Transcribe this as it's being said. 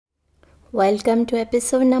Welcome to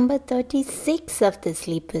episode number 36 of the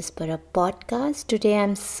Sleep Whisperer podcast. Today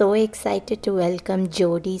I'm so excited to welcome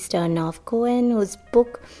Jodie Sternoff Cohen, whose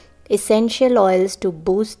book Essential Oils to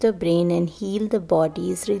Boost the Brain and Heal the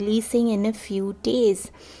Body is releasing in a few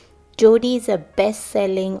days. Jodie is a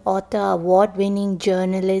best-selling author, award-winning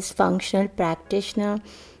journalist, functional practitioner,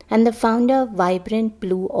 and the founder of Vibrant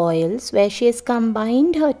Blue Oils, where she has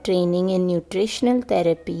combined her training in nutritional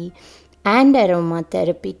therapy and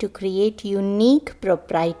aromatherapy to create unique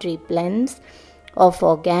proprietary blends of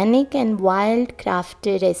organic and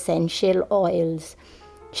wild-crafted essential oils.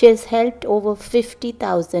 She has helped over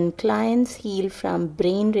 50,000 clients heal from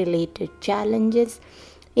brain-related challenges,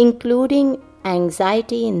 including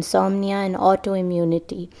anxiety, insomnia, and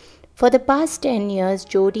autoimmunity. For the past 10 years,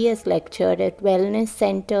 Jodi has lectured at wellness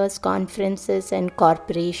centers, conferences, and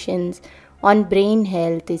corporations on brain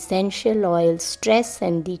health, essential oils, stress,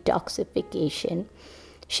 and detoxification.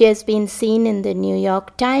 She has been seen in the New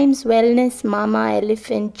York Times, Wellness Mama,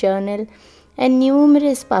 Elephant Journal, and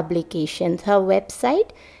numerous publications. Her website,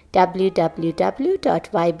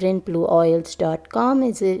 www.vibrantblueoils.com,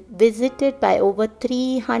 is visited by over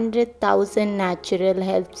 300,000 natural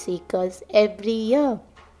health seekers every year.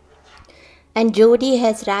 And Jodi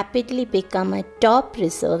has rapidly become a top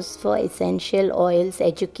resource for essential oils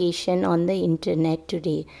education on the internet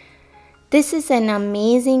today. This is an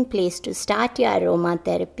amazing place to start your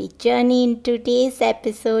aromatherapy journey. In today's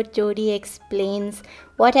episode, Jodi explains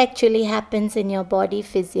what actually happens in your body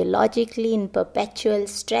physiologically in perpetual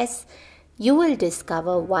stress. You will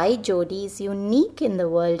discover why Jodi is unique in the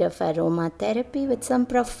world of aromatherapy with some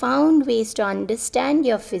profound ways to understand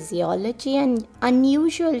your physiology and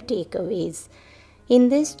unusual takeaways. In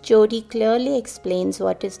this, Jodi clearly explains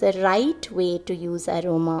what is the right way to use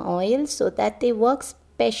aroma oils so that they work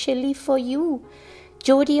specially for you.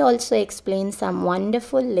 Jodi also explains some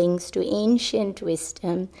wonderful links to ancient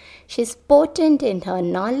wisdom. She's potent in her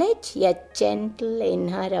knowledge, yet gentle in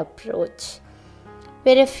her approach.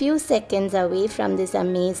 We're a few seconds away from these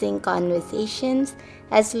amazing conversations.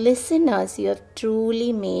 As listeners, you have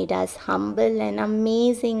truly made us humble and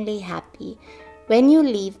amazingly happy. When you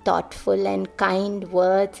leave thoughtful and kind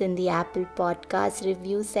words in the Apple Podcast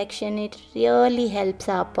review section, it really helps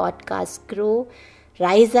our podcast grow,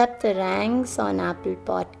 rise up the ranks on Apple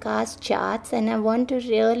Podcast charts, and I want to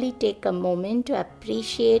really take a moment to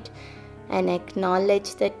appreciate and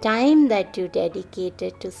acknowledge the time that you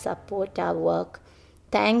dedicated to support our work.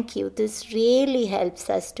 Thank you. This really helps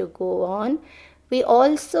us to go on. We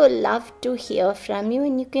also love to hear from you,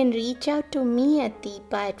 and you can reach out to me at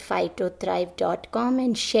Deepa@phytothrive.com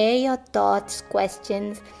and share your thoughts,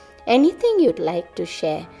 questions, anything you'd like to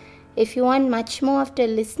share. If you want much more after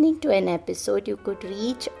listening to an episode, you could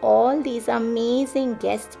reach all these amazing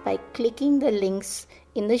guests by clicking the links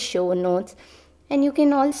in the show notes. And you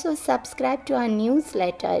can also subscribe to our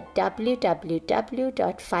newsletter at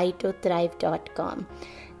www.phytothrive.com.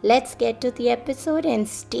 Let's get to the episode and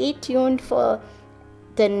stay tuned for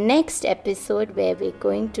the next episode where we're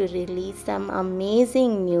going to release some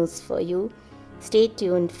amazing news for you. Stay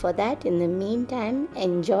tuned for that. In the meantime,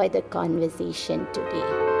 enjoy the conversation today.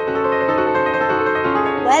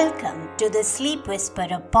 Welcome to the Sleep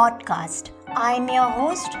Whisperer podcast. I'm your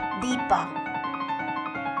host, Deepa.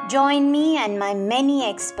 Join me and my many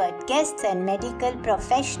expert guests and medical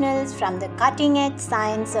professionals from the cutting-edge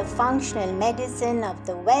science of functional medicine of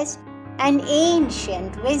the West and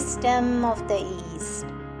ancient wisdom of the East.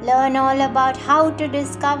 Learn all about how to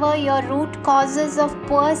discover your root causes of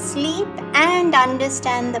poor sleep and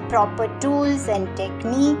understand the proper tools and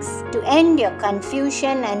techniques to end your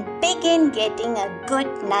confusion and begin getting a good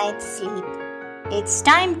night's sleep. It's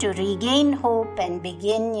time to regain hope and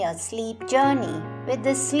begin your sleep journey with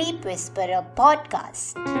the Sleep Whisperer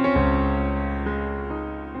podcast.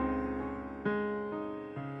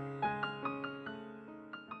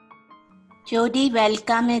 Jodi,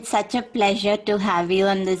 welcome. It's such a pleasure to have you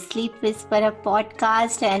on the Sleep Whisperer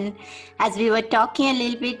podcast. And as we were talking a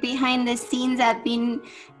little bit behind the scenes,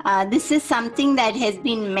 this is something that has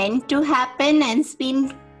been meant to happen and it's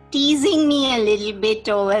been teasing me a little bit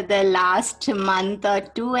over the last month or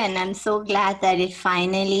two, and I'm so glad that it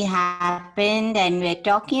finally happened. And we're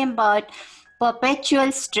talking about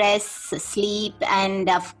perpetual stress, sleep, and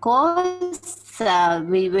of course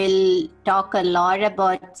we will talk a lot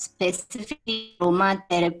about specific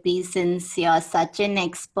aromatherapy since you're such an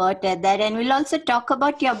expert at that. And we'll also talk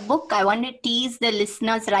about your book. I want to tease the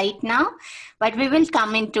listeners right now, but we will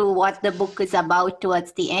come into what the book is about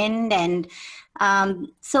towards the end. And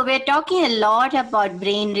So we're talking a lot about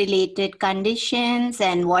brain-related conditions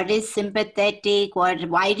and what is sympathetic,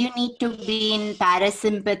 why do you need to be in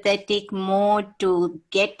parasympathetic mode to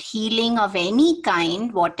get healing of any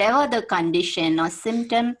kind, whatever the condition or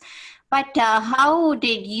symptom. But how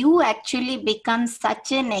did you actually become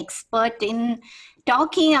such an expert in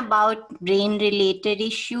talking about brain related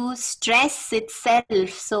issues, stress itself?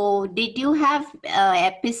 So, did you have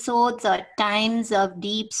episodes or times of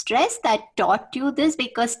deep stress that taught you this?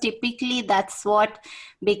 Because typically that's what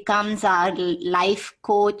becomes our life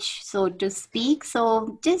coach, so to speak.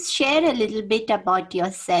 So, just share a little bit about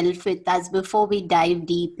yourself with us before we dive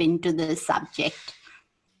deep into the subject.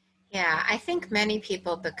 Yeah, I think many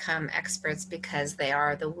people become experts because they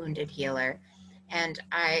are the wounded healer. And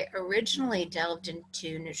I originally delved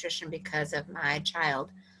into nutrition because of my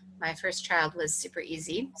child. My first child was super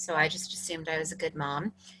easy, so I just assumed I was a good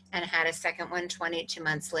mom and had a second one 22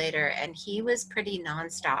 months later, and he was pretty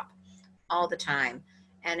nonstop all the time.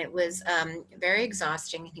 And it was very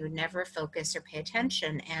exhausting. He would never focus or pay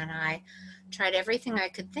attention. And I tried everything I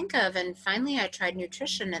could think of. And finally, I tried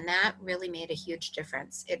nutrition, and that really made a huge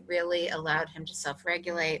difference. It really allowed him to self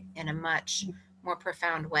regulate in a much more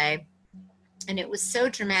profound way. And it was so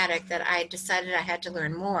dramatic that I decided I had to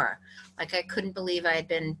learn more. Like, I couldn't believe I had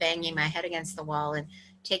been banging my head against the wall and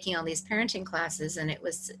taking all these parenting classes, and it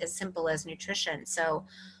was as simple as nutrition. So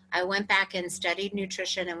I went back and studied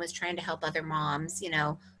nutrition and was trying to help other moms,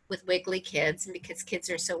 with wiggly kids. And because kids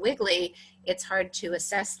are so wiggly, it's hard to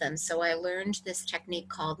assess them. So I learned this technique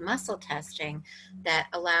called muscle testing that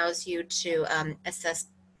allows you to assess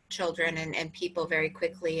children and people very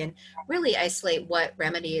quickly and really isolate what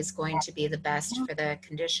remedy is going to be the best for the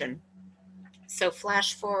condition. So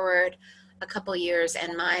flash forward a couple years,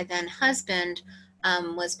 and my then husband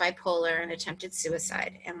was bipolar and attempted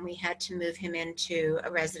suicide, and we had to move him into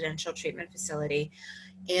a residential treatment facility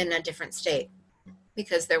in a different state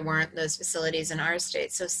because there weren't those facilities in our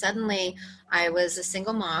state. So suddenly I was a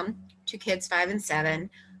single mom, two kids, 5 and 7,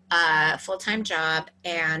 a full-time job,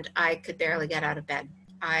 and I could barely get out of bed.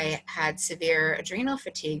 I had severe adrenal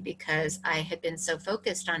fatigue because I had been so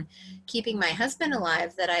focused on keeping my husband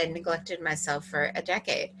alive that I had neglected myself for a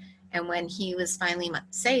decade. And when he was finally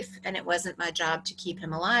safe and it wasn't my job to keep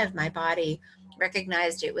him alive, my body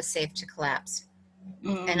recognized it was safe to collapse.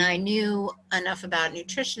 And I knew enough about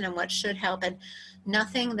nutrition and what should help, and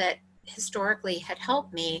nothing that historically had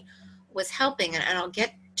helped me was helping. And I'll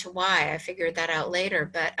get to why. I figured that out later.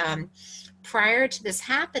 But prior to this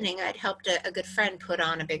happening, I'd helped a good friend put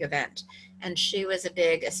on a big event, and she was a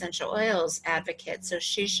big essential oils advocate. So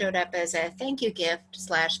she showed up as a thank you gift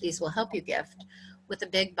 / these will help you gift with a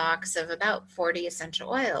big box of about 40 essential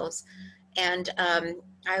oils. And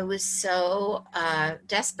I was so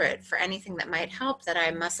desperate for anything that might help that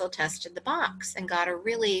I muscle tested the box and got a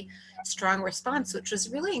really strong response, which was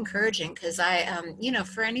really encouraging because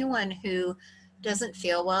for anyone who doesn't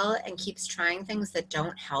feel well and keeps trying things that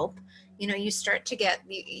don't help, you start to get,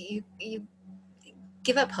 you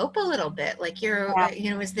give up hope a little bit. Like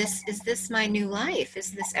is this my new life?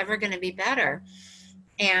 Is this ever going to be better?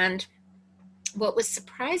 And what was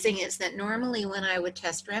surprising is that normally when I would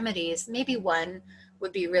test remedies, maybe one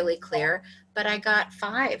would be really clear, but I got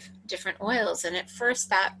 5 different oils. And at first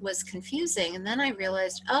that was confusing. And then I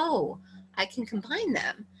realized, oh, I can combine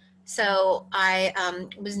them. So I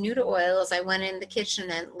was new to oils. I went in the kitchen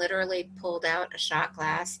and literally pulled out a shot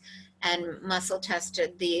glass and muscle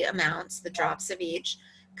tested the amounts, the drops of each,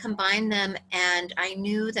 combined them, and I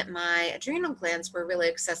knew that my adrenal glands were really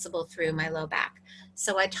accessible through my low back.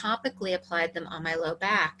 So I topically applied them on my low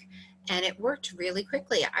back, and it worked really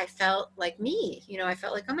quickly. I felt like me, I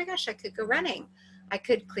felt like, oh my gosh, I could go running. I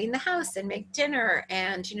could clean the house and make dinner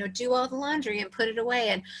and, do all the laundry and put it away,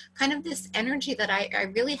 and kind of this energy that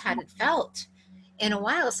I really hadn't felt in a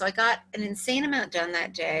while. So I got an insane amount done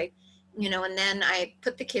that day, and then I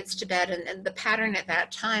put the kids to bed, and the pattern at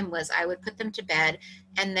that time was I would put them to bed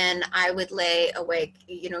and then I would lay awake,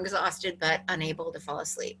 exhausted but unable to fall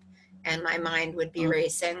asleep. And my mind would be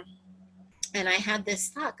racing. And I had this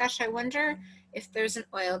thought, gosh, I wonder if there's an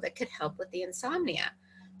oil that could help with the insomnia.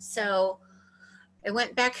 So I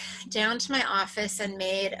went back down to my office and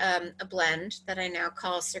made a blend that I now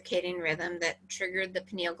call circadian rhythm that triggered the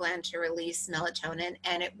pineal gland to release melatonin.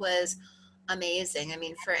 And it was amazing. I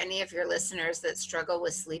mean, for any of your listeners that struggle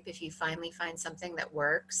with sleep, if you finally find something that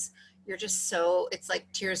works, it's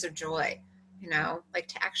like tears of joy, like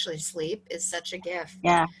to actually sleep is such a gift.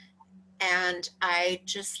 Yeah. And I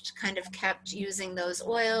just kind of kept using those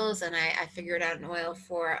oils, and I figured out an oil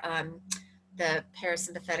for the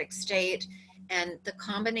parasympathetic state. And the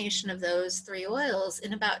combination of those three oils,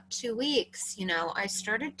 in about 2 weeks, I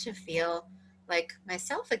started to feel like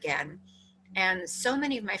myself again. And so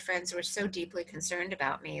many of my friends were so deeply concerned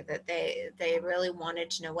about me that they really wanted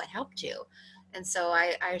to know what helped you. And so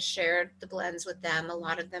I shared the blends with them. A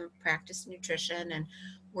lot of them practiced nutrition and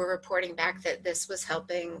were reporting back that this was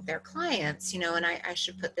helping their clients, and I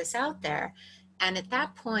should put this out there. And at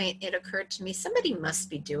that point, it occurred to me, somebody must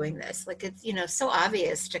be doing this. Like, it's, so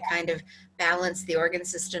obvious to kind of balance the organ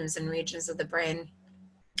systems and regions of the brain.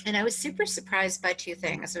 And I was super surprised by two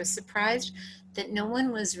things. I was surprised that no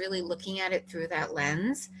one was really looking at it through that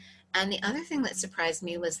lens. And the other thing that surprised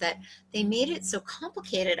me was that they made it so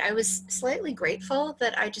complicated. I was slightly grateful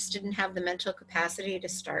that I just didn't have the mental capacity to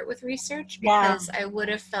start with research, Yeah. because I would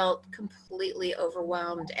have felt completely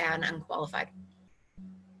overwhelmed and unqualified.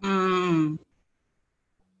 Mm.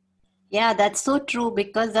 Yeah, that's so true,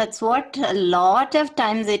 because that's what a lot of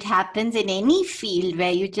times it happens in any field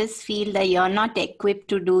where you just feel that you're not equipped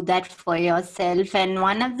to do that for yourself. And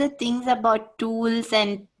one of the things about tools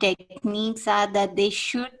and techniques are that they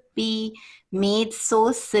should be made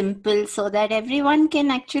so simple so that everyone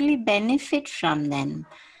can actually benefit from them.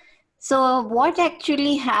 So, what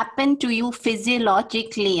actually happened to you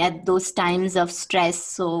physiologically at those times of stress?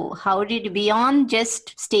 So, how did, beyond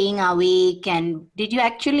just staying awake, and did you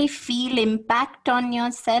actually feel impact on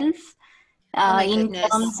yourself Oh my in terms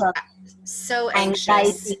goodness. of So anxious.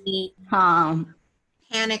 anxiety?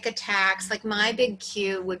 Panic attacks. Like, my big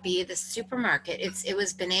cue would be the supermarket. It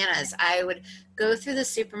was bananas. I would go through the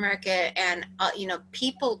supermarket, and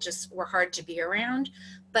people just were hard to be around,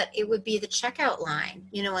 but it would be the checkout line,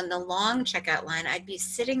 and the long checkout line. I'd be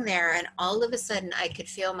sitting there, and all of a sudden I could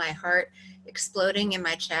feel my heart exploding in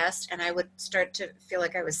my chest, and I would start to feel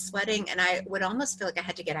like I was sweating, and I would almost feel like I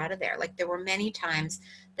had to get out of there. Like, there were many times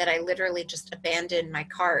that I literally just abandoned my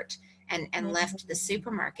cart and left the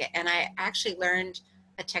supermarket. And I actually learned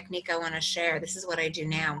a technique I want to share. This is what I do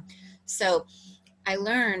now. So I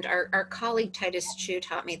learned, our colleague Titus Chu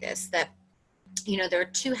taught me this, that there are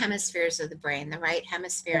two hemispheres of the brain, the right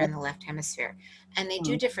hemisphere and the left hemisphere, and they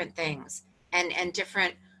do different things, and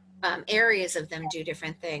different areas of them do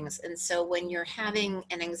different things. And so when you're having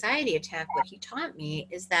an anxiety attack, what he taught me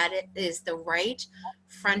is that it is the right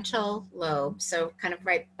frontal lobe, so kind of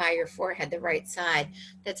right by your forehead, the right side,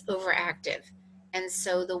 that's overactive. And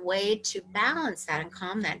so the way to balance that and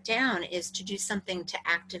calm that down is to do something to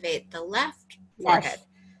activate the left forehead.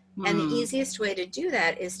 Yes. And the easiest way to do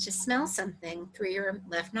that is to smell something through your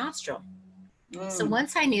left nostril. So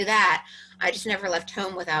once I knew that, I just never left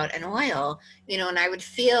home without an oil, and I would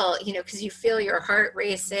feel, because you feel your heart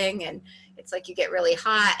racing, and it's like you get really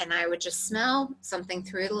hot, and I would just smell something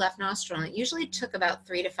through the left nostril. And it usually took about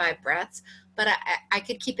 3 to 5 breaths, but I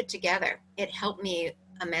could keep it together. It helped me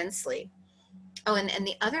immensely. Oh, and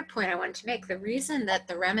the other point I wanted to make, the reason that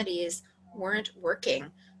the remedies weren't working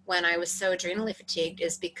when I was so adrenally fatigued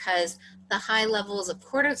is because the high levels of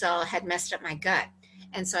cortisol had messed up my gut.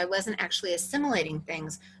 And so I wasn't actually assimilating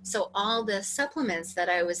things. So all the supplements that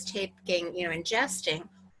I was taking, ingesting,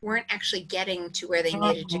 weren't actually getting to where they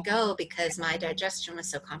needed to go because my digestion was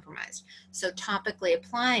so compromised. So topically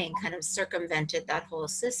applying kind of circumvented that whole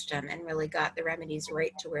system and really got the remedies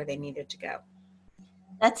right to where they needed to go.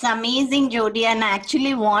 That's amazing, Jodi, and I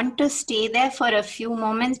actually want to stay there for a few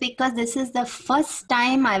moments, because this is the first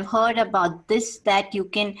time I've heard about this, that you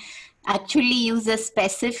can actually use a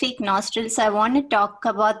specific nostril. So I want to talk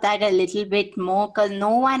about that a little bit more, because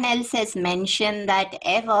no one else has mentioned that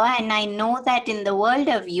ever. And I know that in the world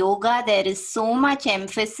of yoga, there is so much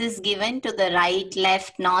emphasis given to the right,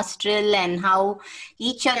 left nostril, and how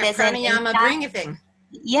each of there's an pranayama breathing.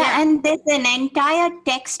 Yeah, and there's an entire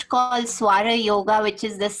text called Swara Yoga, which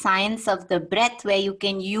is the science of the breath, where you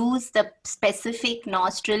can use the specific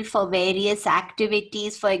nostril for various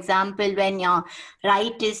activities. For example, when your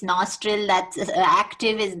right is nostril, that's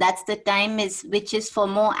active, that's the time which is for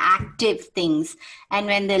more active things. And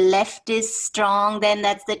when the left is strong, then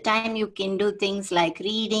that's the time you can do things like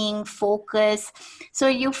reading, focus. So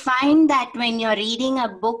you find that when you're reading a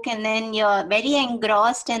book and then you're very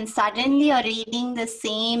engrossed and suddenly you're reading the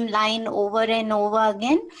same line over and over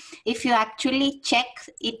again, if you actually check,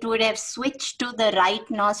 it would have switched to the right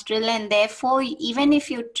nostril, and therefore even if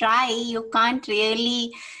you try, you can't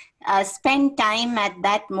really spend time at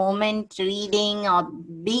that moment reading or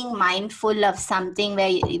being mindful of something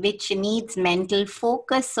which needs mental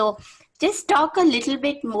focus. So just talk a little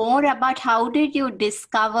bit more about how did you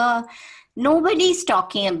discover. Nobody's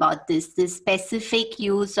talking about this specific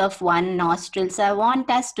use of one nostril. So I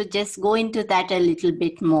want us to just go into that a little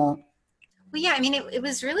bit more. Well, yeah, I mean, it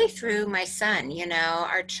was really through my son,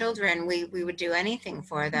 our children, we would do anything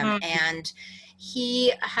for them. Mm. And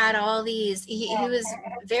he had all these, he was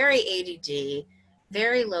very ADD,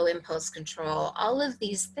 very low impulse control, all of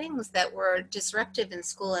these things that were disruptive in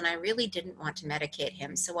school. And I really didn't want to medicate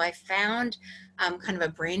him. So I found kind of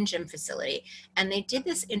a brain gym facility, and they did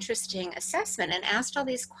this interesting assessment and asked all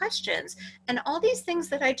these questions. And all these things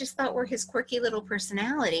that I just thought were his quirky little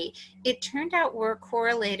personality, it turned out were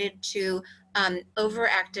correlated to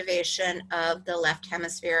overactivation of the left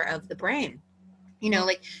hemisphere of the brain.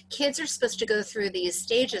 Like kids are supposed to go through these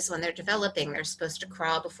stages when they're developing. They're supposed to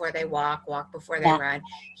crawl before they walk, walk before they Yeah. run.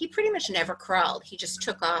 He pretty much never crawled. He just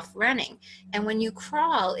took off running. And when you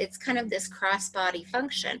crawl, it's kind of this cross-body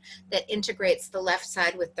function that integrates the left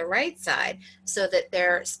side with the right side so that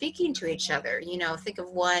they're speaking to each other. Think of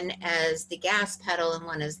one as the gas pedal and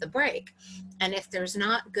one as the brake. And if there's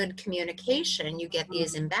not good communication, you get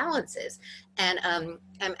these imbalances. And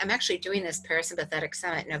I'm actually doing this parasympathetic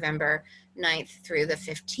summit November 9th through the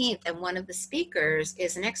 15th. And one of the speakers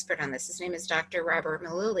is an expert on this. His name is Dr. Robert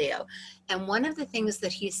Melilio. And one of the things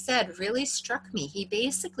that he said really struck me. He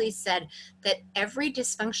basically said that every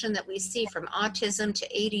dysfunction that we see, from autism to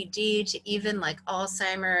ADD to even like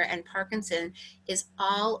Alzheimer and Parkinson, is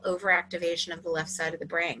all overactivation of the left side of the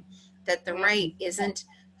brain, that the right isn't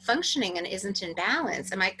functioning and isn't in balance.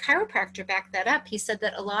 And my chiropractor backed that up. He said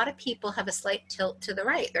that a lot of people have a slight tilt to the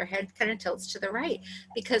right. Their head kind of tilts to the right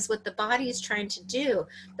because what the body is trying to do,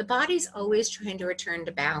 the body's always trying to return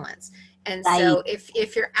to balance. And so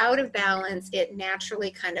if you're out of balance, it naturally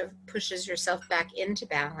kind of pushes yourself back into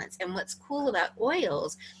balance. And what's cool about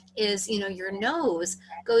oils is, your nose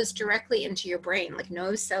goes directly into your brain. Like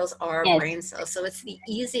nose cells are Yes. brain cells. So it's the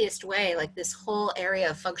easiest way, like this whole area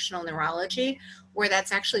of functional neurology, where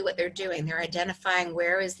that's actually what they're doing. They're identifying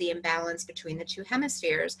where is the imbalance between the two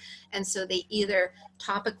hemispheres. And so they either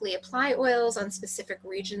topically apply oils on specific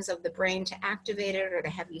regions of the brain to activate it or to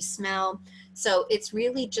have you smell. So it's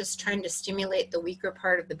really just trying to stimulate the weaker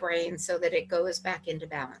part of the brain so that it goes back into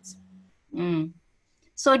balance. Mm.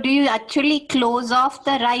 So do you actually close off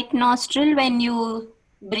the right nostril when you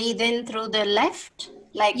breathe in through the left?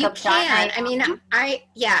 Like You a can. I mean, pranayama?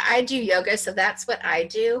 I do yoga, so that's what I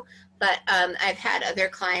do. But I've had other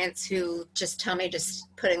clients who just tell me just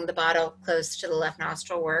putting the bottle close to the left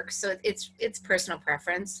nostril works. So it's personal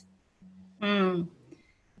preference. Hmm.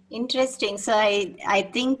 Interesting. So I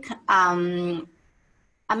think,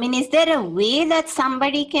 is there a way that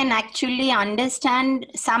somebody can actually understand,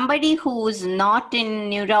 somebody who's not in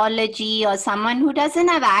neurology or someone who doesn't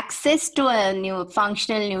have access to a new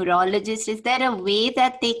functional neurologist, is there a way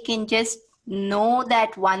that they can just know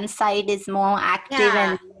that one side is more active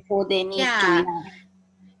Yeah, and therefore they need to, yeah.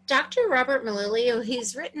 Dr. Robert Melilio,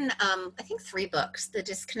 he's written, I think, 3 books, The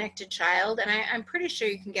Disconnected Child, and I'm pretty sure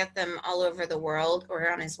you can get them all over the world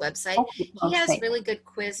or on his website. Okay, He has perfect. really good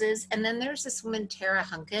quizzes. And then there's this woman, Tara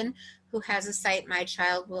Hunkin, who has a site, My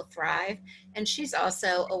Child Will Thrive. And she's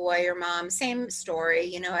also a warrior mom. Same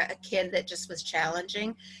story, a kid that just was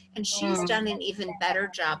challenging. And she's done an even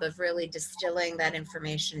better job of really distilling that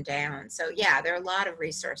information down. So yeah, there are a lot of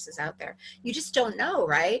resources out there. You just don't know,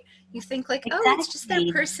 right? You think like, oh, it's just their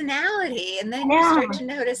Exactly. personality. And then you Yeah. start to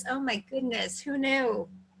notice, oh my goodness, who knew?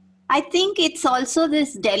 I think it's also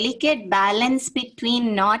this delicate balance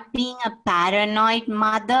between not being a paranoid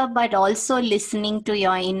mother, but also listening to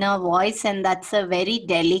your inner voice. And that's a very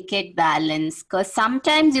delicate balance, because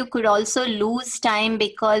sometimes you could also lose time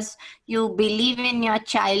because you believe in your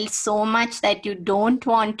child so much that you don't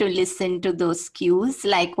want to listen to those cues,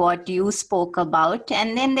 like what you spoke about.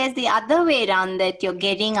 And then there's the other way around, that you're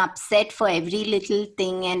getting upset for every little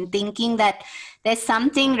thing and thinking that there's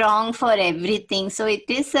something wrong for everything. So it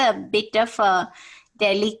is a bit of a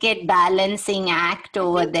delicate balancing act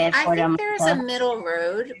over there I for a think there's a mother. middle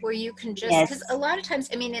road where you can just, because a Yes. lot of times,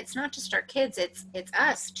 I mean, it's not just our kids, it's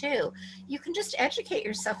us too. You can just educate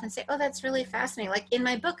yourself and say, oh, that's really fascinating. Like in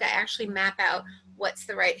my book, I actually map out what's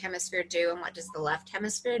the right hemisphere do and what does the left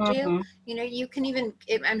hemisphere do. Mm-hmm. You can even,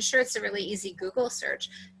 I'm sure it's a really easy Google search,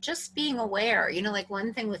 just being aware. Like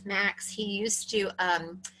one thing with Max, he used to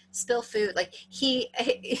spill food. Like he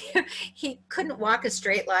couldn't walk a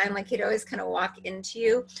straight line. Like he'd always kind of walk into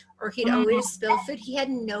you, or he'd always spill food. He had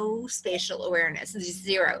no spatial awareness,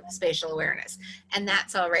 0 spatial awareness. And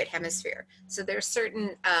that's all right hemisphere. So there's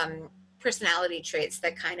certain personality traits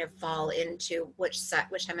that kind of fall into which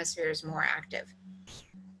hemisphere is more active.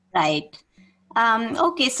 Right.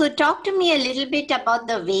 Okay, so talk to me a little bit about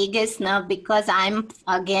the vagus nerve, because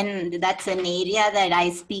that's an area that I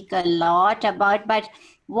speak a lot about. But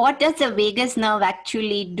what does the vagus nerve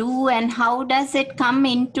actually do, and how does it come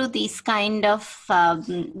into these kind of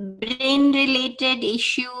brain related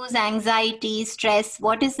issues, anxiety, stress?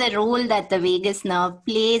 What is the role that the vagus nerve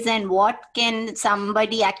plays, and what can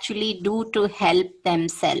somebody actually do to help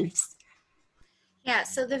themselves? Yeah,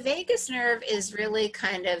 so the vagus nerve is really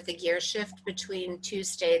kind of the gear shift between two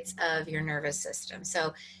states of your nervous system.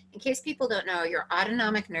 So, in case people don't know, your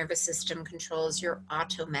autonomic nervous system controls your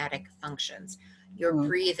automatic functions, your Mm.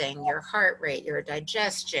 breathing, your heart rate, your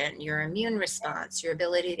digestion, your immune response, your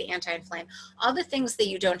ability to anti-inflame, all the things that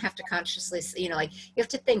you don't have to consciously, like you have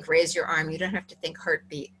to think, raise your arm, you don't have to think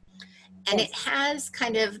heartbeat. And it Yes. has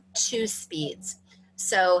kind of two speeds.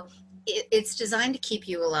 So it's designed to keep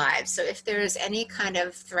you alive. So if there's any kind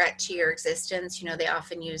of threat to your existence, they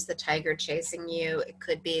often use the tiger chasing you. It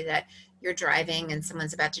could be that you're driving and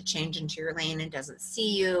someone's about to change into your lane and doesn't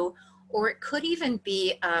see you, or it could even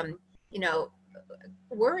be, you know,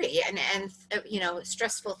 worry and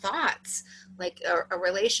stressful thoughts, like a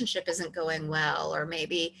relationship isn't going well, or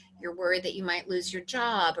maybe you're worried that you might lose your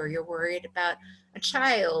job, or you're worried about a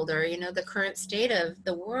child, or the current state of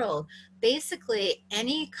the world. Basically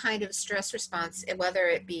any kind of stress response, whether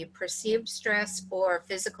it be perceived stress or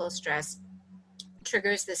physical stress,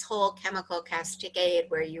 triggers this whole chemical cascade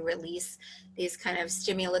where you release these kind of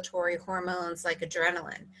stimulatory hormones like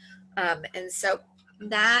adrenaline. And so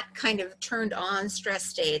that kind of turned on stress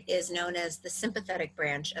state is known as the sympathetic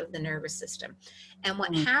branch of the nervous system. And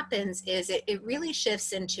what Mm. happens is it really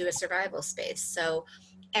shifts into a survival space. So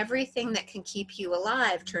everything that can keep you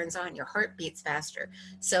alive turns on. Your heart beats faster,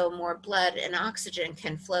 so more blood and oxygen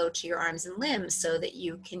can flow to your arms and limbs so that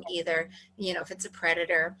you can either, if it's a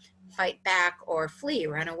predator, fight back, or flee,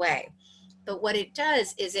 run away. But what it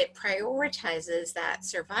does is it prioritizes that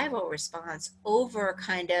survival response over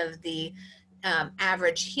kind of the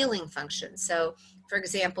average healing function. So, for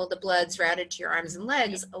example, the blood's routed to your arms and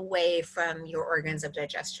legs away from your organs of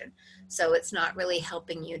digestion. So it's not really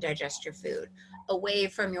helping you digest your food, away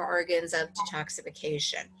from your organs of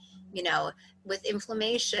detoxification. You know, with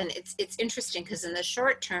inflammation, it's interesting because in the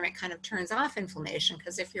short term, it kind of turns off inflammation,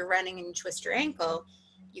 because if you're running and you twist your ankle,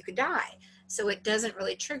 you could die. So it doesn't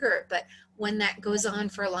really trigger it. But when that goes on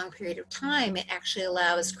for a long period of time, it actually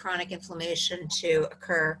allows chronic inflammation to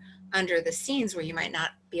occur under the scenes where you might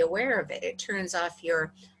not be aware of it. It turns off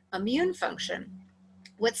your immune function.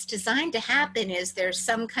 What's designed to happen is there's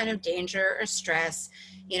some kind of danger or stress.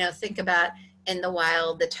 Think about in the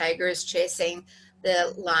wild, the tiger is chasing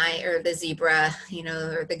the lion or the zebra,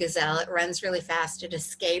 or the gazelle. It runs really fast, it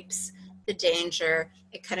escapes the danger,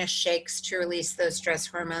 it kind of shakes to release those stress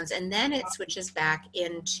hormones, and then it switches back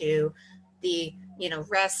into the,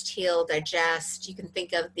 rest, heal, digest. You can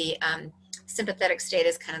think of the sympathetic state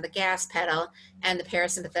as kind of the gas pedal, and the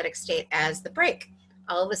parasympathetic state as the brake.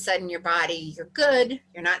 All of a sudden, your body, you're good,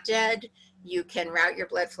 you're not dead, you can route your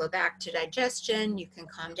blood flow back to digestion, you can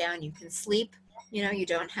calm down, you can sleep. You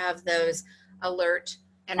don't have those alert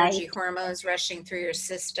energy Right. hormones rushing through your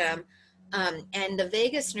system. And the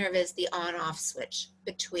vagus nerve is the on off switch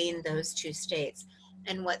between those two states.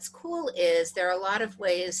 And what's cool is there are a lot of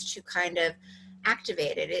ways to kind of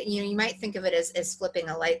activate it. You might think of it as flipping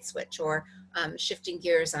a light switch, or shifting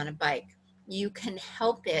gears on a bike. You can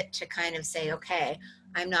help it to kind of say, okay,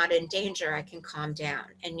 I'm not in danger, I can calm down.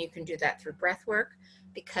 And you can do that through breath work,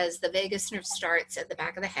 because the vagus nerve starts at the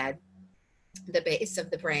back of the head, the base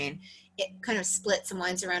of the brain. It kind of splits and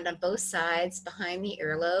winds around on both sides behind the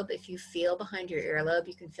earlobe. If you feel behind your earlobe,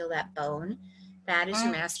 you can feel that bone. That is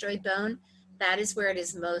your Mm. mastoid bone. That is where it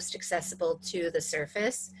is most accessible to the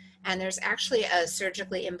surface. And there's actually a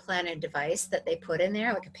surgically implanted device that they put in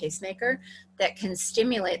there, like a pacemaker, that can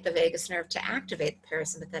stimulate the vagus nerve to activate the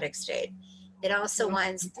parasympathetic state. It also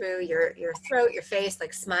winds through your throat, your face,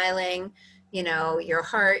 like smiling, your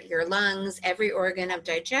heart, your lungs, every organ of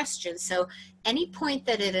digestion. So any point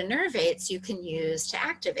that it innervates, you can use to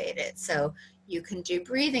activate it. So you can do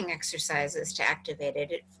breathing exercises to activate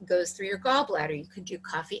it. It goes through your gallbladder. You can do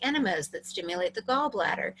coffee enemas that stimulate the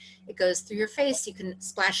gallbladder. It goes through your face. You can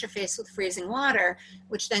splash your face with freezing water,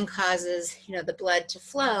 which then causes, the blood to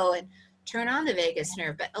flow and turn on the vagus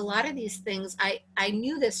nerve. But a lot of these things, I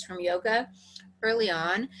knew this from yoga early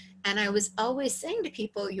on. And I was always saying to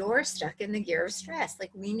people, you're stuck in the gear of stress.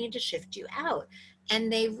 Like, we need to shift you out.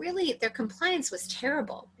 And their compliance was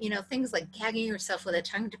terrible. Things like gagging yourself with a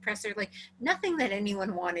tongue depressor, like nothing that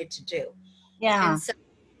anyone wanted to do. And Yeah. so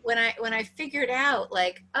when I figured out,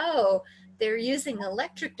 like, oh, they're using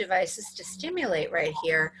electric devices to stimulate right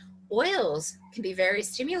here, oils can be very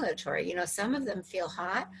stimulatory. Some of them feel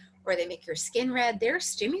hot, or they make your skin red. They're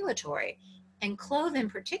stimulatory. And clove in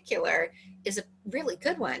particular is a really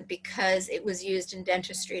good one because it was used in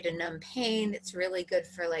dentistry to numb pain. It's really good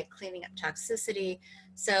for like cleaning up toxicity.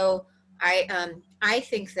 So I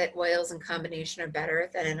think that oils in combination are better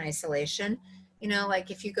than in isolation. You know,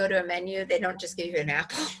 like if you go to a menu, they don't just give you an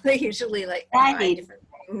apple. They usually like combine Right. different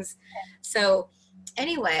things. So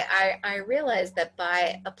anyway, I realized that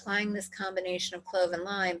by applying this combination of clove and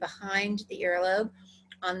lime behind the earlobe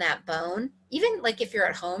on that bone, even like if you're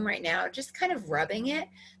at home right now, just kind of rubbing it,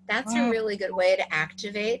 that's a Mm. really good way to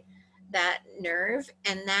activate that nerve.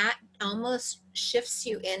 And that almost shifts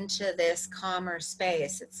you into this calmer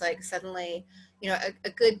space. It's like suddenly, you know, a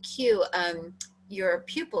good cue, your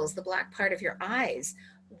pupils, the black part of your eyes,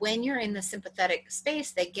 when you're in the sympathetic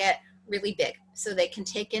space, they get really big so they can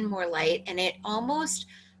take in more light, and it almost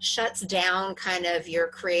shuts down kind of your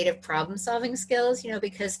creative problem solving skills, you know,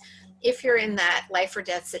 because if you're in that life or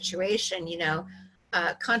death situation, you know,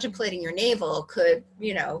 contemplating your navel could,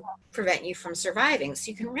 you know, prevent you from surviving. So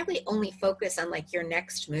you can really only focus on like your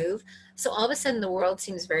next move. So all of a sudden the world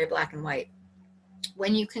seems very black and white.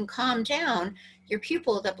 When you can calm down, your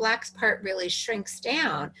pupil, the black part really shrinks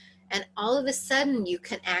down. And all of a sudden you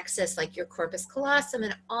can access like your corpus callosum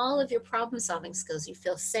and all of your problem solving skills. You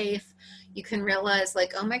feel safe. You can realize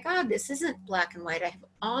like, oh my God, this isn't black and white. I have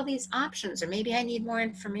all these options, or maybe I need more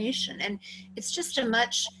information. And it's just a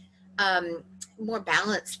much more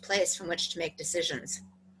balanced place from which to make decisions.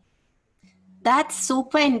 That's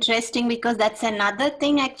super interesting because that's another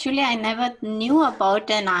thing actually I never knew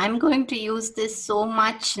about, and I'm going to use this so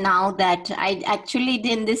much now that I actually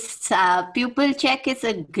did this pupil check is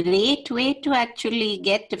a great way to actually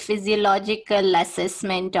get a physiological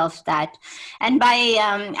assessment of that. And by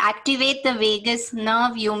activate the vagus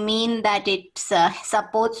nerve, you mean that it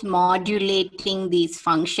supports modulating these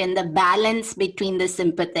function, the balance between the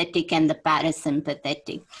sympathetic and the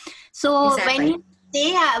parasympathetic. So Exactly.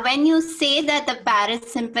 when you say that the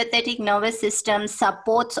parasympathetic nervous system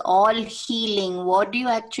supports all healing, what do you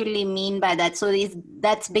actually mean by that? So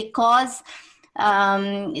that's because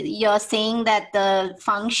you're saying that the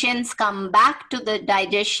functions come back to the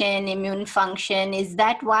digestion, immune function. Is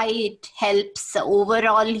that why it helps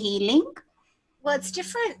overall healing? Well, it's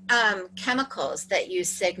different chemicals that you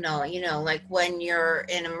signal, you know, like when you're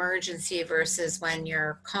in emergency versus when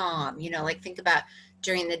you're calm. You know, like think about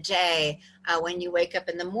during the day, when you wake up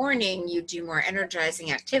in the morning, you do more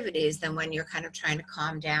energizing activities than when you're kind of trying to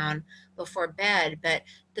calm down before bed. But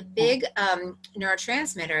the big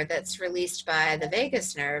neurotransmitter that's released by the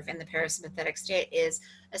vagus nerve in the parasympathetic state is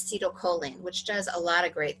acetylcholine, which does a lot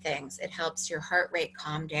of great things. It helps your heart rate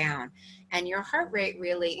calm down. And your heart rate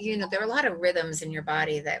really, you know, there are a lot of rhythms in your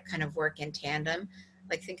body that kind of work in tandem.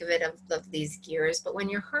 Like think of it of these gears. But when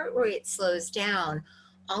your heart rate slows down,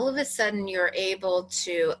 all of a sudden you're able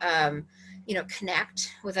to, you know,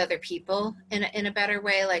 connect with other people in a better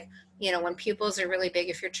way. Like, you know, when pupils are really big,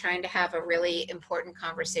 if you're trying to have a really important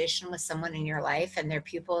conversation with someone in your life and their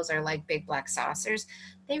pupils are like big black saucers,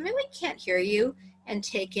 they really can't hear you and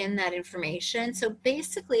take in that information. So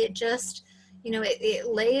basically it just, you know, it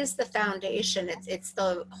lays the foundation. It's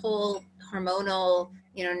the whole hormonal,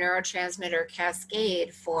 you know, neurotransmitter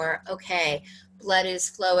cascade for, okay, blood is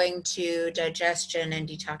flowing to digestion and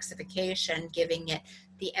detoxification, giving it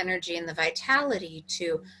the energy and the vitality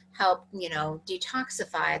to help, you know,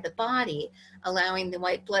 detoxify the body, allowing the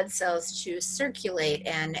white blood cells to circulate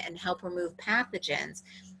and help remove pathogens.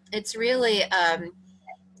 It's really,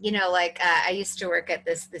 you know, like I used to work at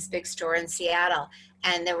this big store in Seattle,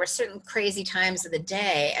 and there were certain crazy times of the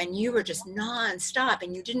day, and you were just nonstop,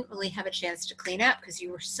 and you didn't really have a chance to clean up because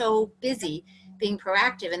you were so busy being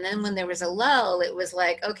proactive. And then when there was a lull, it was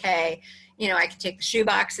like, okay, you know, I can take the shoe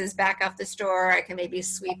boxes back off the store. I can maybe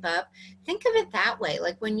sweep up. Think of it that way.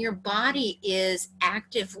 Like when your body is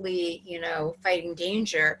actively, you know, fighting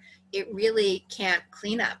danger, it really can't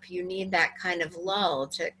clean up. You need that kind of lull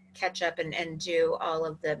to catch up and do all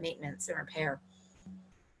of the maintenance and repair.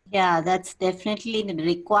 Yeah, that's definitely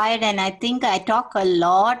required. And I think I talk a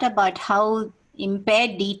lot about how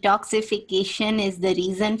impaired detoxification is the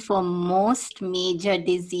reason for most major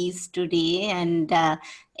disease today. And Yeah.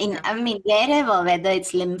 I mean, wherever, whether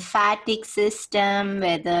it's lymphatic system,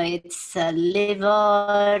 whether it's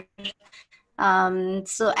liver,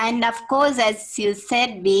 so, and of course, as you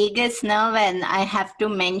said, vagus nerve, and I have to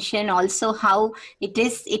mention also how it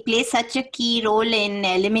plays such a key role in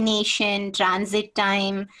elimination, transit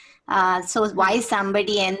time. So why Mhm.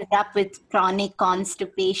 somebody ends up with chronic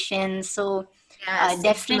constipation. So Yes, it's the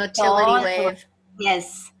definitely motility all, wave.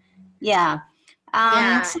 yes. Yeah.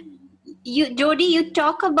 Yeah. So Jodi, you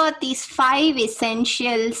talk about these 5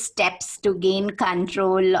 essential steps to gain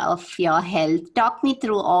control of your health. Talk me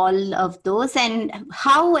through all of those and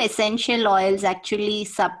how essential oils actually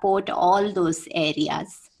support all those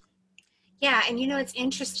areas. Yeah, and it's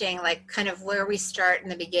interesting, like kind of where we start in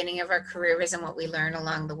the beginning of our careers and what we learn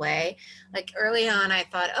along the way. Like early on, I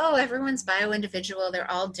thought, oh, everyone's bio-individual, they're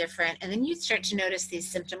all different. And then you start to notice these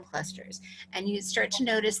symptom clusters, and you start to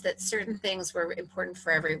notice that certain things were important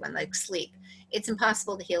for everyone, like sleep. It's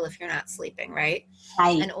impossible to heal if you're not sleeping, right?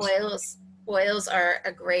 And Right. oils are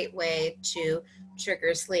a great way to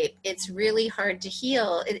trigger sleep. It's really hard to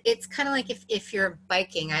heal. It's kind of like if you're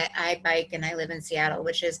biking. I bike and I live in Seattle,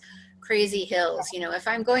 which is crazy hills. If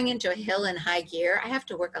I'm going into a hill in high gear, I have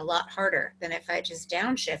to work a lot harder than if I just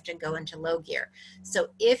downshift and go into low gear. So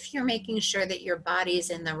if you're making sure that your body's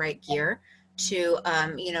in the right gear to,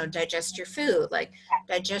 digest your food, like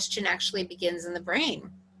digestion actually begins in the brain,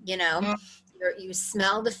 you know, you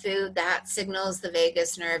smell the food, that signals the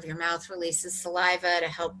vagus nerve. Your mouth releases saliva to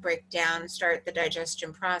help break down, start the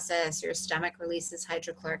digestion process. Your stomach releases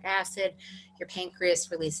hydrochloric acid. Your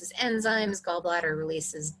pancreas releases enzymes. Gallbladder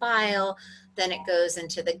releases bile. Then it goes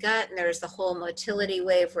into the gut, and there's the whole motility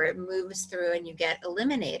wave where it moves through and you get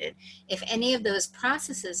eliminated. If any of those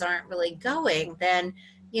processes aren't really going, then,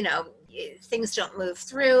 things don't move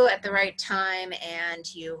through at the right time,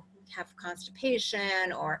 and you have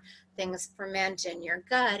constipation, or things ferment in your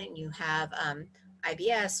gut, and you have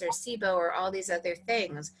IBS or SIBO or all these other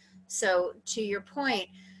things. So to your point,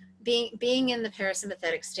 being in the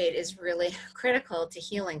parasympathetic state is really critical to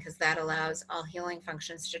healing, because that allows all healing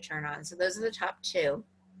functions to turn on. So those are the top two.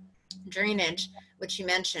 Drainage, which you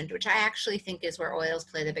mentioned, which I actually think is where oils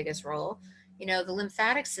play the biggest role. The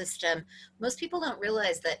lymphatic system, most people don't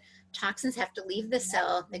realize that toxins have to leave the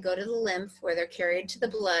cell. They go to the lymph, where they're carried to the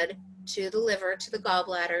blood, to the liver, to the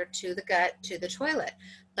gallbladder, to the gut, to the toilet.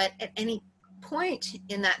 But at any point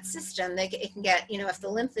in that system, it can get, if the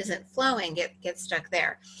lymph isn't flowing, get stuck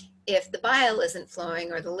there. If the bile isn't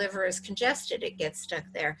flowing or the liver is congested, it gets stuck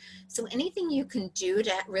there. So anything you can do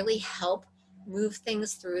to really help move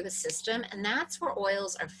things through the system, and that's where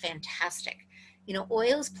oils are fantastic.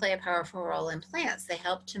 Oils play a powerful role in plants. They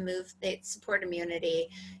help to move, they support immunity.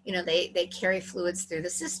 They carry fluids through the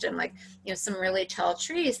system. Like, some really tall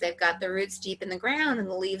trees, they've got the roots deep in the ground and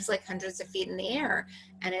the leaves like hundreds of feet in the air.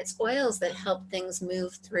 And it's oils that help things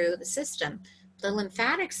move through the system. The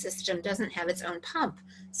lymphatic system doesn't have its own pump,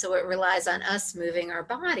 so it relies on us moving our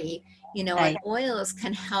body, and Right. oils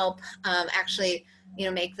can help actually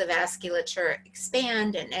make the vasculature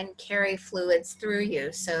expand and carry fluids through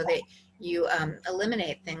you, so that you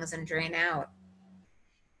eliminate things and drain out.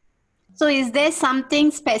 So, is there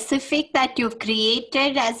something specific that you've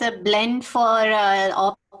created as a blend for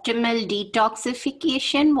optimal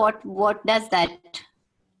detoxification? What does that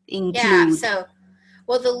Yeah, include? so,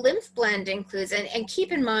 well, the lymph blend includes, and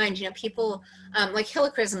keep in mind, people, like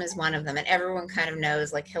helichrysum is one of them, and everyone kind of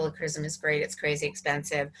knows like helichrysum is great, it's crazy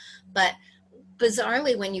expensive, but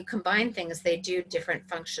bizarrely, when you combine things, they do different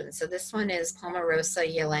functions. So this one is palmarosa,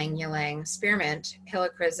 ylang ylang, spearmint,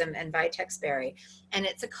 helichrysum, and vitex berry. And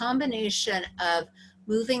it's a combination of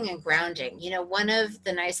moving and grounding. One of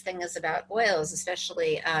the nice things about oils,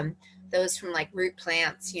 especially those from like root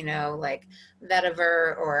plants, like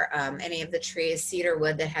vetiver, or any of the trees, cedar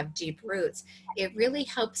wood, that have deep roots, it really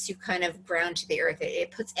helps you kind of ground to the earth. It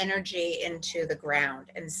puts energy into the ground.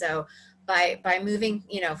 And so by moving,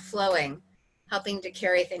 flowing, helping to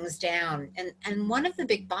carry things down. And one of the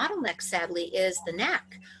big bottlenecks, sadly, is the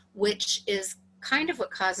neck, which is kind of what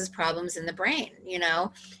causes problems in the brain.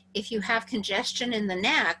 If you have congestion in the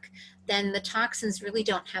neck, then the toxins really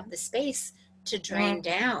don't have the space to drain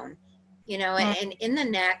down. And in the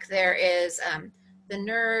neck, there is the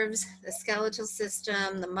nerves, the skeletal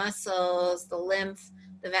system, the muscles, the lymph,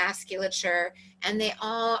 the vasculature, and they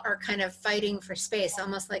all are kind of fighting for space,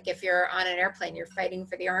 almost like if you're on an airplane, you're fighting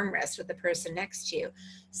for the armrest with the person next to you.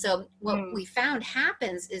 So what we found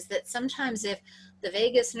happens is that sometimes if the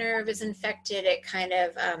vagus nerve is infected, it kind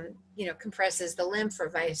of, compresses the lymph, or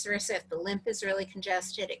vice versa. If the lymph is really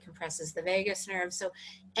congested, it compresses the vagus nerve. So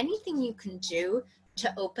anything you can do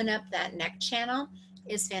to open up that neck channel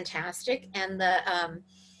is fantastic. And the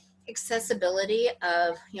accessibility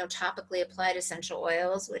of topically applied essential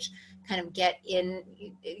oils, which kind of get in,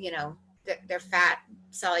 they're fat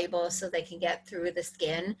soluble, so they can get through the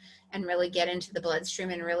skin and really get into the bloodstream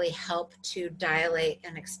and really help to dilate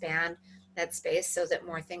and expand that space so that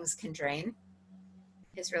more things can drain,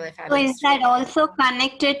 is really a So, is fabulous that tool. also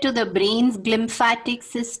connected to the brain's lymphatic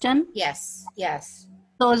system? Yes, yes.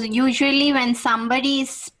 So usually when somebody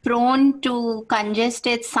is prone to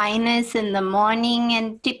congested sinus in the morning,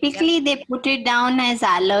 and typically Yep. they put it down as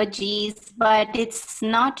allergies, but it's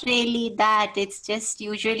not really that. It's just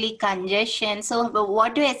usually congestion. So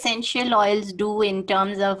what do essential oils do in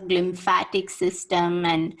terms of lymphatic system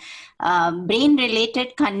and brain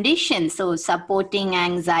related conditions? So supporting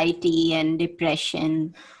anxiety and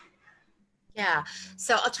depression. Yeah.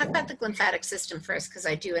 So I'll talk about the lymphatic system first because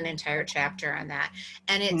I do an entire chapter on that.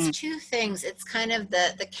 And it's Mm. two things. It's kind of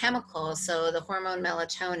the chemical, so the hormone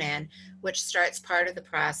melatonin, which starts part of the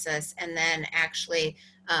process, and then actually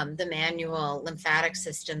the manual lymphatic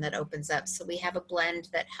system that opens up. So we have a blend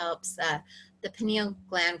that helps the pineal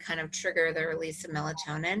gland kind of trigger the release of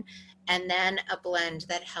melatonin, and then a blend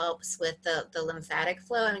that helps with the lymphatic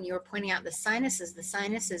flow. And you were pointing out the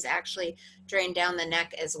sinuses actually drain down the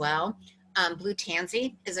neck as well. Blue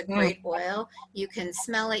tansy is a Mm. great oil. You can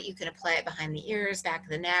smell it. You can apply it behind the ears, back of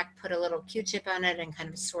the neck, put a little Q-tip on it and kind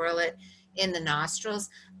of swirl it in the nostrils.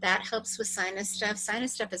 That helps with sinus stuff.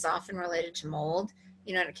 Sinus stuff is often related to mold.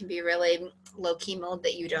 You know, it can be really low-key mold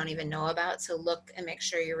that you don't even know about. So look and make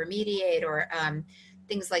sure you remediate, or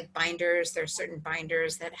things like binders. There are certain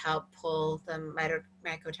binders that help pull the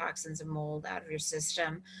mycotoxins of mold out of your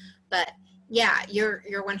system. But yeah, you're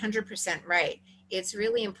 100% right. It's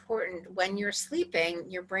really important when you're sleeping,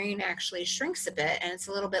 your brain actually shrinks a bit, and it's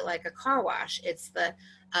a little bit like a car wash. It's the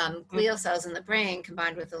glial cells in the brain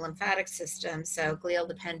combined with the lymphatic system, so glial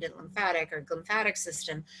dependent lymphatic or lymphatic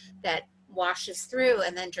system, that washes through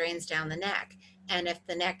and then drains down the neck. And if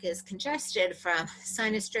the neck is congested from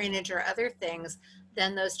sinus drainage or other things,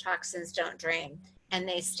 then those toxins don't drain and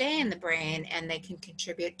they stay in the brain, and they can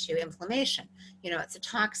contribute to inflammation. You know, it's a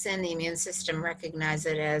toxin. The immune system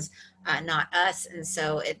recognizes it as not us, and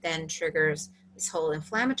so it then triggers this whole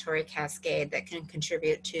inflammatory cascade that can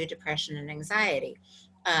contribute to depression and anxiety.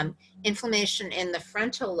 Inflammation in the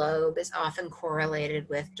frontal lobe is often correlated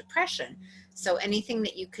with depression. So anything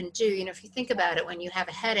that you can do, you know, if you think about it, when you have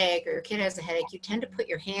a headache or your kid has a headache, you tend to put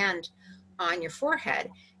your hand on your forehead,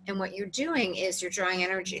 and what you're doing is you're drawing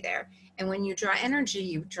energy there. And when you draw energy,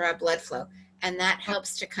 you draw blood flow, and that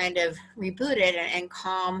helps to kind of reboot it and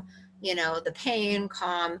calm, you know, the pain,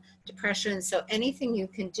 calm depression. So anything you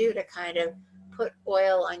can do to kind of put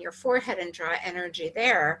oil on your forehead and draw energy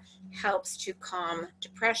there helps to calm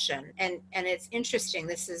depression. And it's interesting.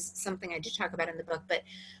 This is something I do talk about in the book, but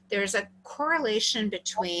there's a correlation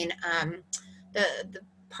between the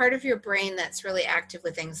part of your brain that's really active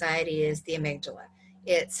with anxiety is the amygdala.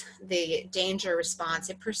 It's the danger response.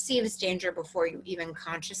 It perceives danger before you even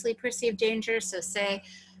consciously perceive danger. So say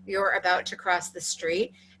you're about to cross the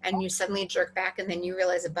street and you suddenly jerk back and then you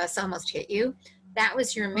realize a bus almost hit you. That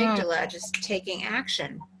was your Mm. amygdala just taking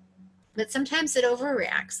action. But sometimes it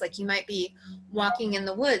overreacts. Like you might be walking in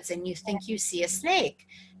the woods and you think you see a snake,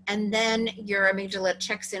 and then your amygdala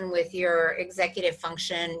checks in with your executive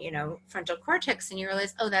function, you know, frontal cortex, and you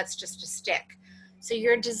realize, oh, that's just a stick. So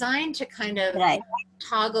you're designed to kind of Right.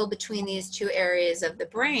 toggle between these two areas of the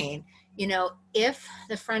brain. You know, if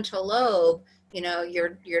the frontal lobe, you know,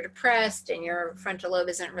 you're depressed and your frontal lobe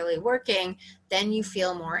isn't really working, then you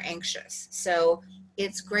feel more anxious. So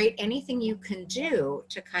it's great, anything you can do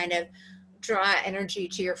to kind of draw energy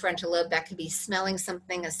to your frontal lobe. That could be smelling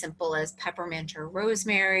something as simple as peppermint or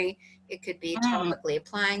rosemary. It could be Mm. topically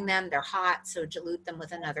applying them. They're hot, so dilute them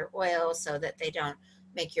with another oil so that they don't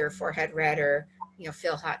make your forehead red or, you know,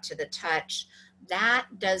 feel hot to the touch. That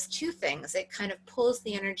does two things. It kind of pulls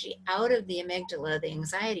the energy out of the amygdala, the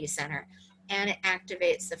anxiety center, and it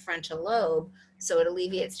activates the frontal lobe, so it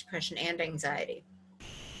alleviates depression and anxiety.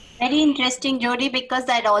 Very interesting, Jodi, because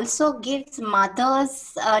that also gives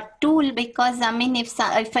mothers a tool. Because I mean, if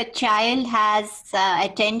a child has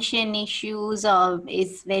attention issues or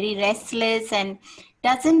is very restless and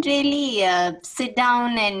doesn't really sit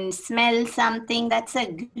down and smell something, that's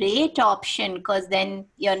a great option, because then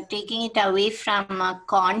you're taking it away from a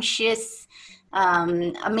conscious.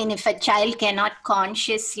 I mean, if a child cannot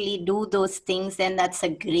consciously do those things, then that's a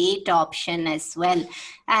great option as well.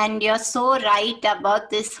 And you're so right about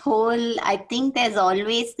this whole, I think there's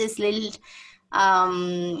always this little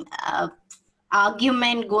um, uh,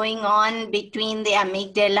 argument going on between the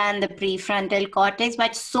amygdala and the prefrontal cortex,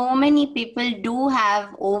 but so many people do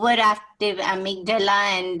have overactive amygdala,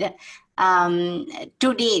 and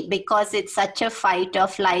today, because it's such a fight or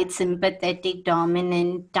flight sympathetic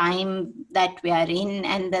dominant time that we are in,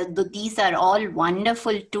 and these are all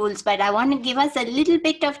wonderful tools. But I want to give us a little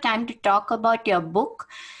bit of time to talk about your book.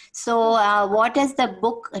 So, what is the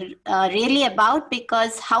book really about?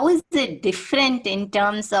 Because how is it different in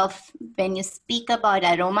terms of when you speak about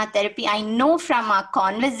aromatherapy? I know from our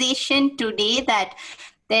conversation today that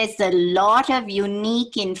there's a lot of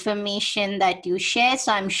unique information that you share.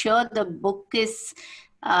 So, I'm sure the book is,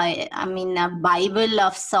 a Bible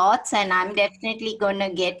of sorts, and I'm definitely going to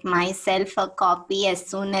get myself a copy as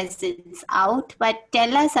soon as it's out. But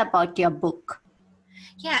tell us about your book.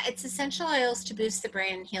 Yeah, it's essential oils to boost the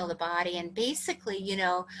brain and heal the body. And basically,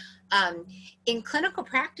 um, in clinical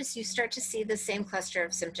practice, you start to see the same cluster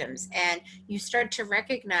of symptoms and you start to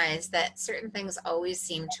recognize that certain things always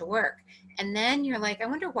seem to work. And then you're like, I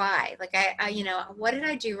wonder why. Like, what did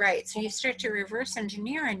I do right? So you start to reverse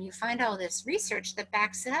engineer and you find all this research that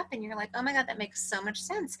backs it up. And you're like, oh my God, that makes so much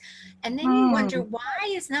sense. And then you wonder, Hmm. why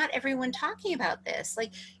is not everyone talking about this?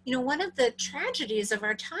 Like, one of the tragedies of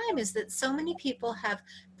our time is that so many people have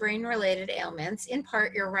brain related ailments. In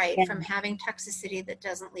part, you're right, Yeah. from having toxicity that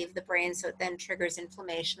doesn't leave the brain, so it then triggers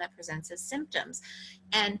inflammation that presents as symptoms.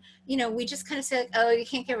 And we just kind of say, like, oh, you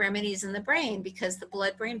can't get remedies in the brain because the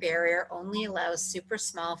blood brain barrier only allows super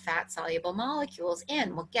small fat soluble molecules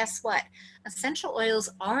in. Well, guess what? Essential oils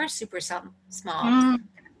are super small Hmm.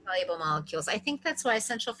 soluble molecules. I think that's why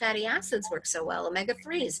essential fatty acids work so well, omega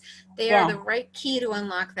 3s. They are Yeah. the right key to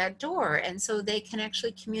unlock that door. And so they can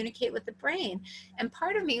actually communicate with the brain. And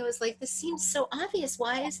part of me was like, this seems so obvious.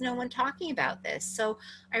 Why is no one talking about this? So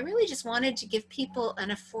I really just wanted to give people an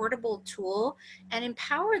affordable tool and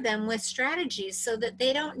empower them with strategies so that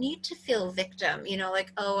they don't need to feel victim,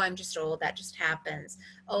 like, oh, I'm just old, that just happens.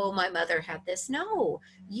 Oh, my mother had this. No,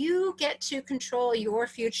 you get to control your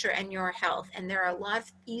future and your health. And there are a lot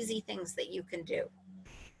of easy things that you can do.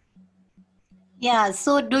 Yeah,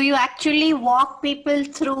 so do you actually walk people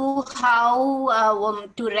through how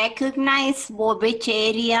to recognize which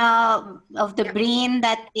area of the Yep. brain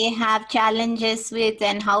that they have challenges with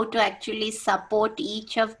and how to actually support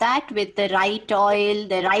each of that with the right oil,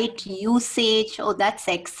 the right usage? Oh, that's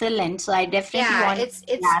excellent. So I definitely Yeah, want it's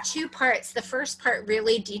that. two parts. The first part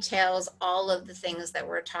really details all of the things that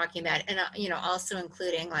we're talking about, and also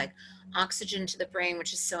including like oxygen to the brain,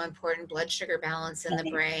 which is so important, blood sugar balance in the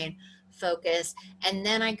brain, focus, and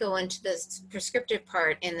then I go into the prescriptive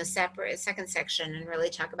part in the separate second section and really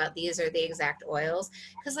talk about these are the exact oils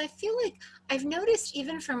because I feel like I've noticed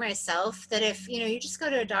even for myself that if you just go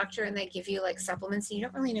to a doctor and they give you like supplements and you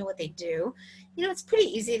don't really know what they do, it's pretty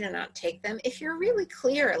easy to not take them. If you're really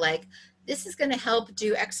clear, like this is going to help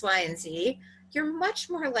do X, Y, and Z, you're much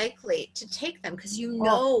more likely to take them because you Oh,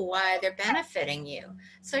 know why they're benefiting you.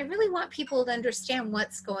 So I really want people to understand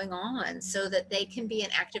what's going on so that they can be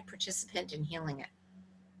an active participant in healing it.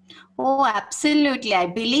 oh, absolutely. I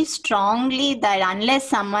believe strongly that unless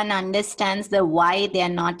someone understands the why, they are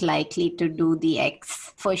not likely to do the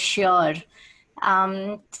X for sure.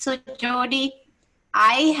 So, Jody,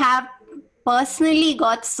 I have personally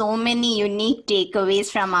got so many unique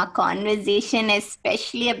takeaways from our conversation,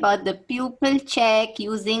 especially about the pupil check,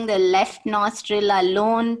 using the left nostril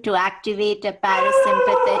alone to activate a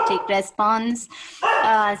parasympathetic response.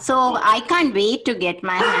 So, I can't wait to get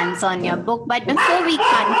my hands on your book. But before we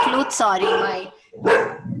conclude, sorry, my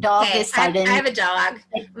dog Okay, is I suddenly. have a dog.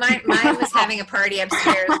 Mine was having a party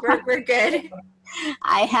upstairs. We're good.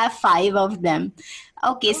 I have five of them.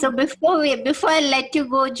 Okay, so Oh, before I let you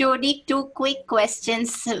go, Jody, two quick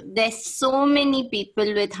questions. There's so many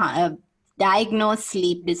people with diagnosed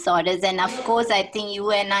sleep disorders, and of course, I think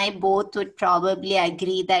you and I both would probably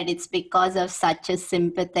agree that it's because of such a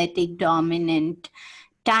sympathetic dominant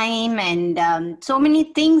time and so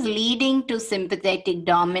many things leading to sympathetic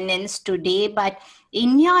dominance today. But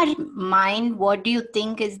in your mind, what do you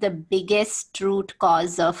think is the biggest root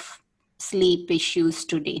cause of sleep issues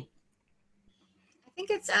today? I think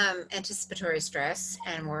it's anticipatory stress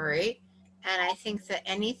and worry. And I think that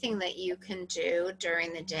anything that you can do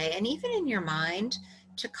during the day and even in your mind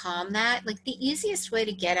to calm that, like the easiest way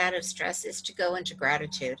to get out of stress is to go into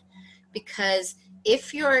gratitude. Because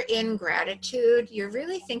if you're in gratitude, you're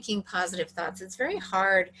really thinking positive thoughts. It's very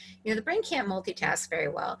hard. The brain can't multitask very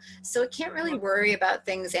well. So it can't really worry about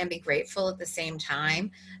things and be grateful at the same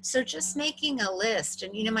time. So just making a list,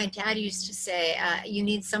 and my dad used to say, you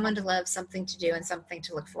need someone to love, something to do, and something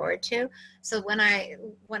to look forward to. So when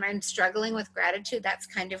I'm struggling with gratitude, that's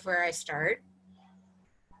kind of where I start.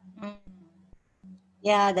 Mm.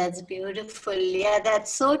 Yeah, that's beautiful. Yeah,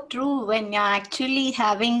 that's so true. When you're actually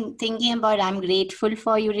thinking about I'm grateful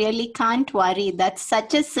for, you really can't worry. That's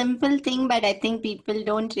such a simple thing, but I think people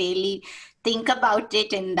don't really think about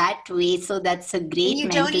it in that way. So that's a And great you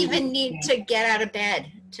don't mental even need reset. to get out of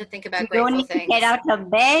bed. to think about You don't grateful need to things. get out of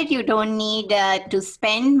bed. You don't need to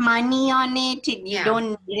spend money on it. You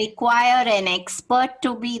don't require an expert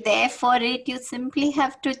to be there for it. You simply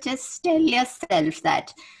have to just tell yourself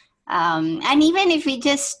that. And even if we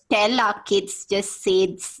just tell our kids, just say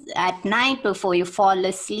it's at night before you fall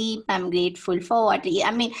asleep, I'm grateful for what.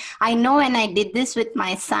 I mean, I know when I did this with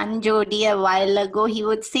my son, Jodi, a while ago, he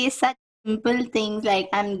would say such simple things like,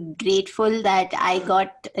 I'm grateful that I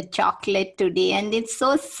got a chocolate today. And it's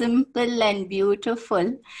so simple and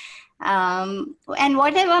beautiful. And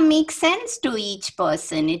whatever makes sense to each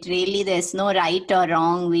person. It really, there's no right or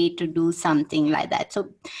wrong way to do something like that. So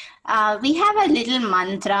we have a little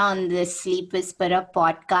mantra on the Sleep Whisperer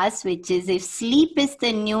podcast, which is, if sleep is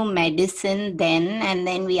the new medicine, then, and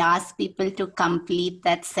then we ask people to complete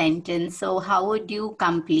that sentence. So how would you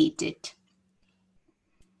complete it?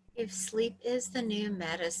 If sleep is the new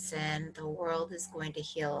medicine, the world is going to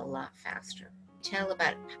heal a lot faster. Tell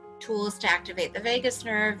about tools to activate the vagus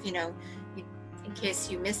nerve, in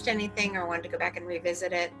case you missed anything or wanted to go back and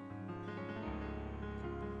revisit it.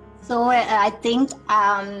 So I think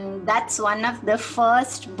that's one of the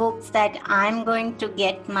first books that I'm going to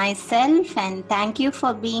get myself. And thank you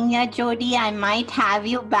for being here, Jodi. I might have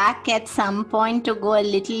you back at some point to go a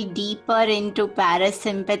little deeper into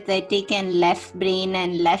parasympathetic and left brain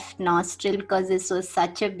and left nostril, because this was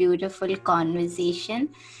such a beautiful conversation.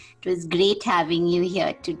 It was great having you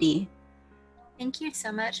here today. Thank you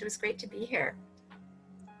so much. It was great to be here.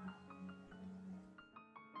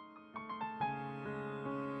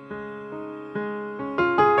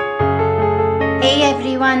 Hey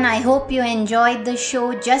everyone, I hope you enjoyed the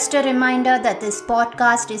show. Just a reminder that this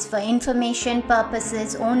podcast is for information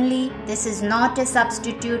purposes only. This is not a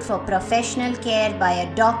substitute for professional care by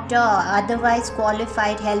a doctor or otherwise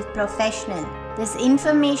qualified health professional. This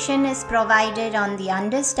information is provided on the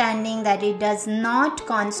understanding that it does not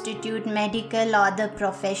constitute medical or other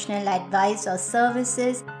professional advice or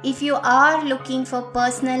services. If you are looking for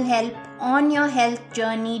personal help on your health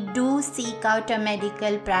journey, do seek out a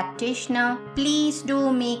medical practitioner. Please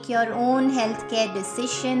do make your own healthcare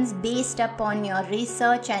decisions based upon your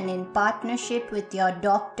research and in partnership with your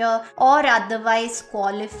doctor or otherwise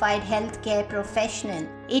qualified healthcare professional.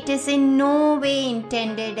 It is in no way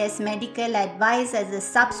intended as medical advice, as a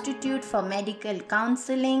substitute for medical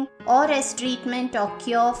counseling, or as treatment or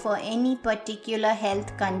cure for any particular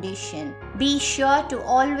health condition. Be sure to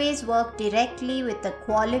always work directly with a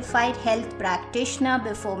qualified health practitioner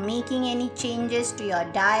before making any changes to your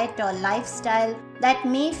diet or lifestyle that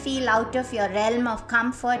may feel out of your realm of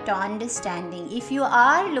comfort or understanding. If you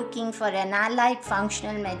are looking for an allied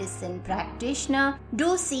functional medicine practitioner,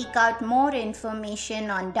 do seek out more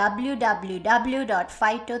information on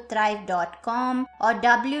www.phytothrive.com or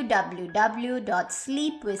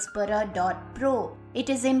www.sleepwhisperer.pro. It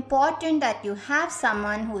is important that you have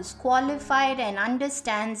someone who is qualified and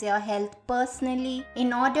understands your health personally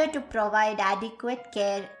in order to provide adequate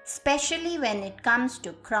care, especially when it comes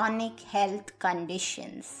to chronic health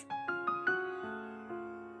conditions.